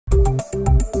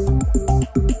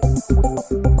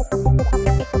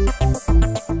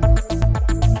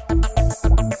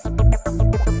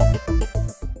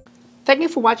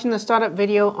for watching the startup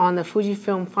video on the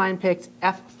Fujifilm FinePix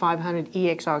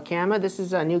F500EXR camera. This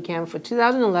is a new camera for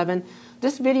 2011.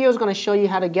 This video is going to show you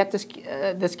how to get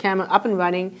this camera up and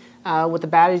running with the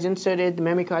batteries inserted, the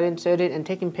memory card inserted, and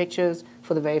taking pictures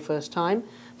for the very first time.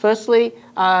 Firstly,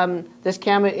 this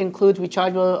camera includes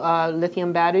rechargeable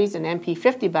lithium batteries, an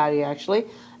MP50 battery actually,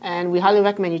 and we highly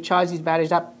recommend you charge these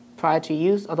batteries up prior to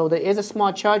use, although there is a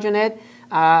small charge on it.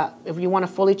 If you want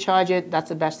to fully charge it, that's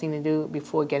the best thing to do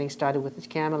before getting started with this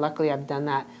camera. Luckily, I've done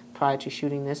that prior to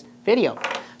shooting this video.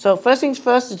 So first things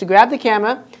first is to grab the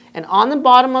camera, and on the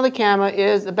bottom of the camera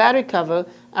is the battery cover.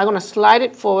 I'm going to slide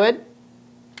it forward,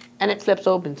 and it flips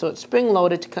open, so it's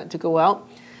spring-loaded to go out.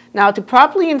 Now, to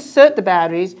properly insert the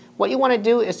batteries, what you want to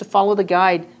do is to follow the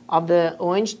guide of the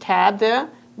orange tab there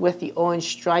with the orange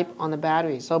stripe on the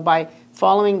battery. So by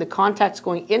following the contacts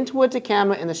going in towards the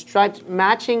camera and the stripes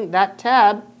matching that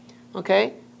tab,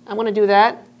 okay, I'm going to do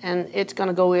that, and it's going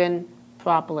to go in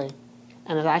properly.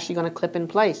 And it's actually going to clip in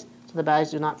place so the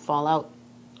batteries do not fall out.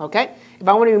 Okay? If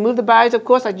I want to remove the batteries, of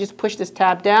course, I just push this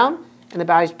tab down, and the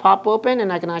batteries pop open,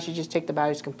 and I can actually just take the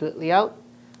batteries completely out.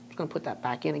 I'm just going to put that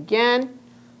back in again.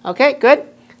 Okay, good.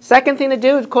 Second thing to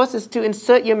do, of course, is to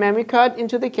insert your memory card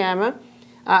into the camera.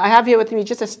 I have here with me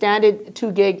just a standard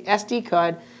 2 gig SD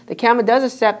card. The camera does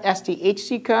accept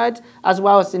SDHC cards as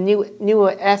well as the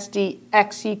newer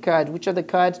SDXC cards, which are the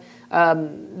cards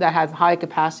that have higher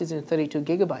capacities than 32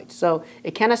 gigabytes. So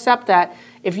it can accept that.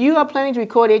 If you are planning to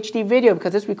record HD video,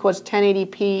 because this records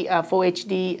 1080p Full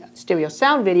HD stereo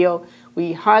sound video,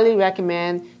 we highly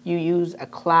recommend you use a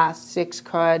Class 6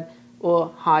 card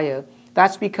or higher.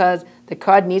 That's because the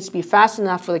card needs to be fast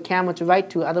enough for the camera to write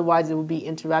to, otherwise it will be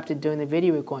interrupted during the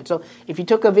video recording. So if you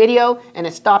took a video and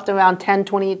it stopped around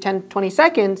 10-20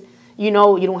 seconds, you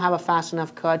know you don't have a fast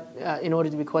enough card in order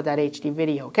to record that HD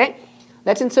video, okay?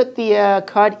 Let's insert the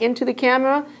card into the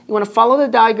camera. You want to follow the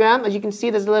diagram. As you can see,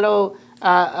 there's a little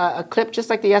a clip just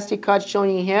like the SD card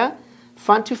showing you here.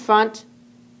 Front to front,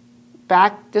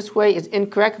 back this way is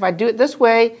incorrect. If I do it this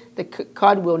way, the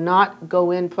card will not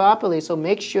go in properly. So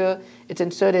make sure it's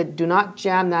inserted. Do not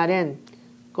jam that in.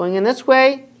 Going in this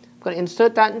way, I'm going to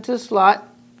insert that into the slot.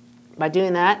 By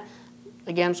doing that,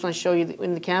 again, I'm just going to show you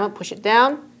in the camera. Push it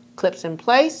down, clips in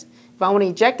place. If I want to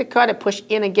eject the card, I push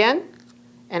in again,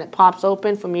 and it pops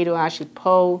open for me to actually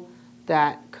pull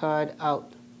that card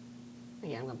out.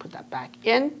 Again, I'm going to put that back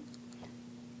in,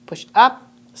 push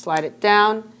up, slide it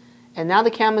down, and now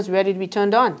the camera is ready to be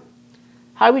turned on.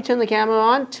 How do we turn the camera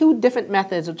on? Two different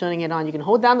methods of turning it on. You can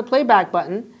hold down the playback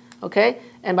button, okay,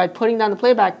 and by putting down the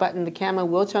playback button, the camera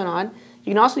will turn on.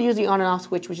 You can also use the on and off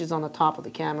switch, which is on the top of the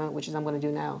camera, which is I'm going to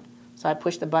do now. So I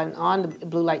push the button on, the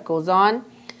blue light goes on,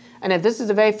 and if this is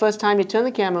the very first time you turn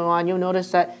the camera on, you'll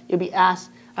notice that you'll be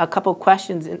asked a couple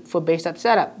questions for basic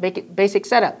setup.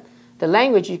 The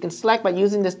language you can select by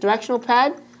using this directional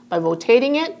pad, by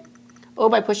rotating it, or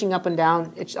by pushing up and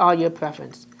down. It's all your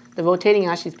preference. The rotating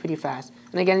actually is pretty fast.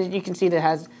 And again, you can see that it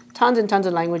has tons and tons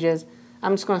of languages.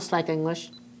 I'm just going to select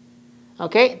English.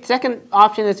 Okay, second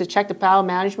option is to check the power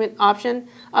management option.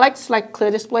 I like to select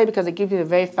clear display because it gives you a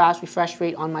very fast refresh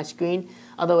rate on my screen,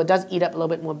 although it does eat up a little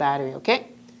bit more battery, okay?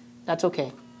 That's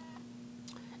okay.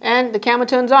 And the camera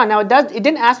turns on. Now it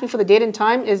didn't ask me for the date and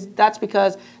time. That's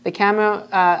because the camera,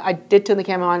 I did turn the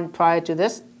camera on prior to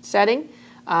this setting.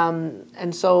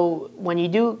 And so when you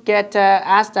do get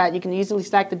asked that, you can easily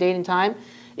select the date and time.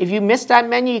 If you miss that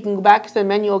menu, you can go back to the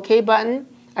menu OK button.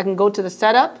 I can go to the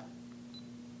setup,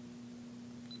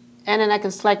 and then I can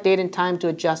select date and time to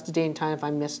adjust the date and time if I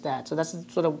missed that. So that's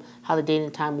sort of how the date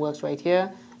and time works right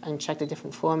here. I can check the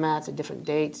different formats, the different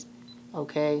dates.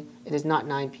 Okay, it is not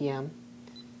 9 p.m.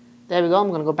 There we go. I'm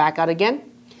going to go back out again.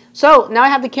 So now I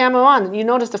have the camera on. You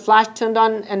notice the flash turned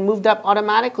on and moved up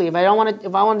automatically. If I want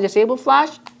to disable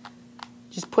flash,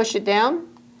 just push it down,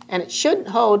 and it should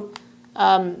hold.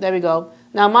 There we go.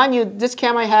 Now, mind you, this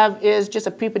camera I have is just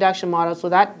a pre-production model, so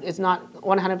that is not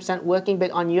 100% working.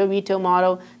 But on your retail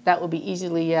model, that will be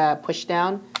easily pushed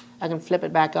down. I can flip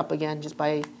it back up again just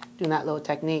by doing that little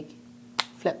technique.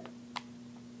 Flip.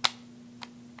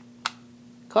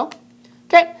 Cool.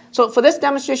 Okay. So for this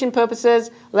demonstration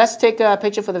purposes, let's take a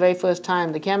picture for the very first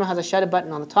time. The camera has a shutter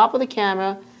button on the top of the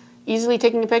camera. Easily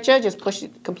taking a picture, just push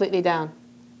it completely down.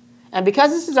 And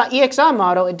because this is an EXR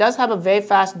model, it does have a very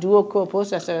fast dual-core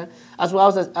processor as well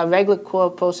as a regular core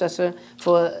processor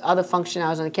for other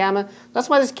functionalities on the camera. That's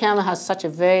why this camera has such a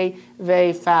very,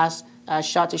 very fast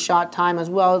shot-to-shot time as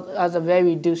well as a very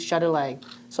reduced shutter lag.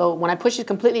 So when I push it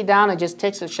completely down, it just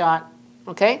takes a shot,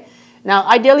 okay? Now,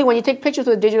 ideally, when you take pictures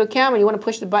with a digital camera, you want to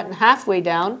push the button halfway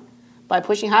down. By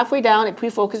pushing halfway down, it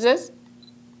pre-focuses.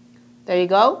 There you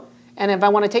go. And if I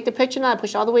want to take the picture now, I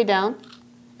push all the way down,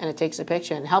 and it takes the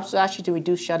picture. And it helps actually to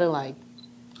reduce shutter lag.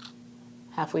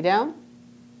 Halfway down,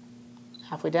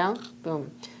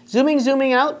 boom.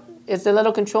 Zooming out is the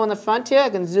little control in the front here.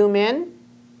 I can zoom in,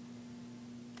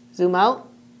 zoom out.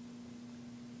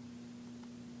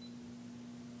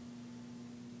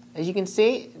 As you can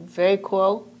see, very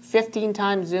cool. 15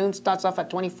 times zoom, starts off at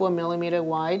 24mm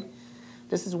wide.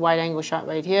 This is wide angle shot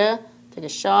right here. Take a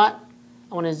shot.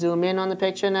 I want to zoom in on the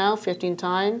picture now, 15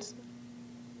 times.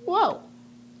 Whoa!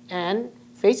 And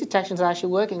face detection is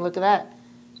actually working, look at that.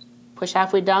 Push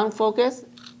halfway down, focus,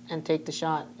 and take the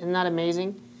shot. Isn't that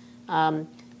amazing?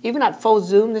 Even at full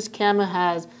zoom, this camera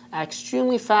has an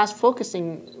extremely fast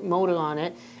focusing motor on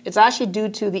it. It's actually due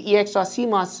to the EXR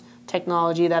CMOS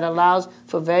technology that allows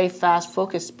for very fast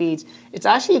focus speeds. It's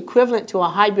actually equivalent to a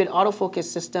hybrid autofocus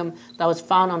system that was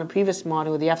found on a previous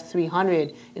model, the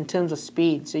F300, in terms of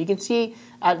speed. So you can see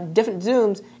at different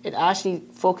zooms, it actually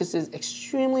focuses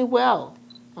extremely well.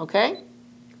 Okay?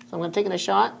 So I'm going to take a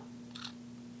shot,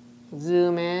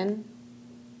 zoom in,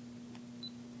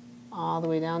 all the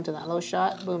way down to that low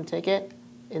shot. Boom, take it.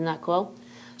 Isn't that cool?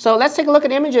 So let's take a look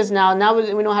at images now. Now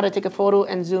we know how to take a photo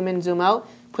and zoom in, zoom out.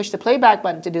 Push the playback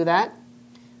button to do that.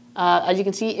 As you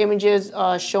can see, images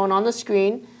are shown on the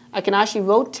screen. I can actually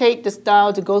rotate this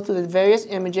dial to go through the various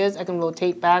images. I can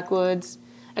rotate backwards.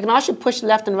 I can actually push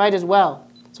left and right as well.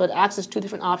 So it acts as two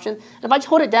different options. And if I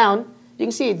hold it down, you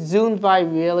can see it zooms by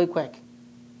really quick.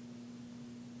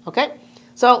 Okay?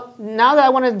 So now that I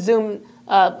want to zoom,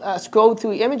 scroll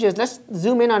through images, let's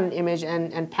zoom in on an image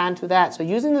and pan through that. So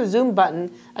using the zoom button,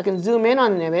 I can zoom in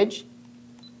on an image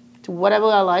to whatever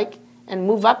I like and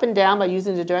move up and down by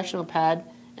using the directional pad,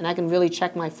 and I can really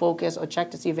check my focus or check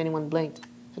to see if anyone blinked.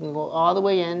 I can go all the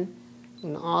way in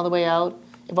and all the way out.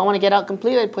 If I want to get out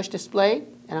completely, I push display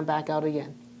and I'm back out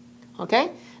again.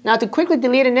 Okay? Now to quickly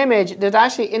delete an image, there's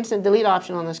actually an instant delete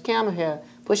option on this camera here.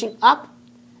 Pushing up,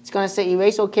 it's going to say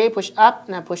erase OK, push up,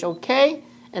 and I push OK,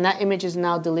 and that image is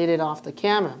now deleted off the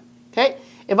camera. Okay?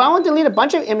 If I want to delete a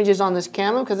bunch of images on this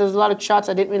camera, because there's a lot of shots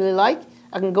I didn't really like,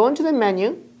 I can go into the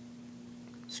menu,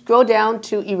 scroll down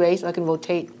to erase, I can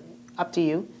rotate, up to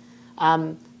you.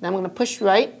 Then I'm going to push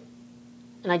right,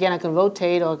 and again I can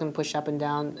rotate or I can push up and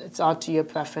down. It's all to your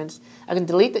preference. I can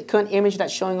delete the current image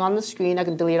that's showing on the screen. I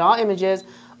can delete all images,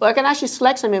 or I can actually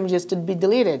select some images to be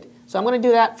deleted. So I'm going to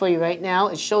do that for you right now.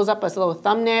 It shows up as little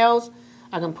thumbnails.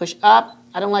 I can push up.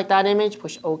 I don't like that image.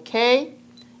 Push OK.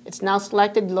 It's now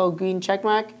selected, the little green check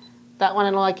mark. That one I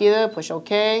don't like either. Push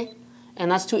OK. And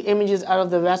that's two images out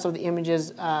of the rest of the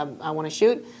images I want to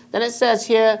shoot. Then it says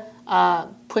here,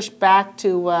 push back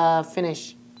to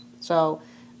finish. So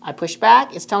I push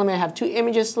back. It's telling me I have two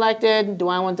images selected. Do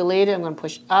I want to delete it? I'm going to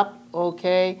push up,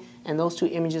 OK, and those two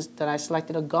images that I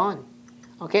selected are gone.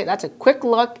 Okay, that's a quick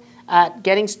look at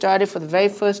getting started for the very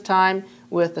first time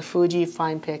with the Fuji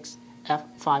FinePix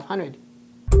F500.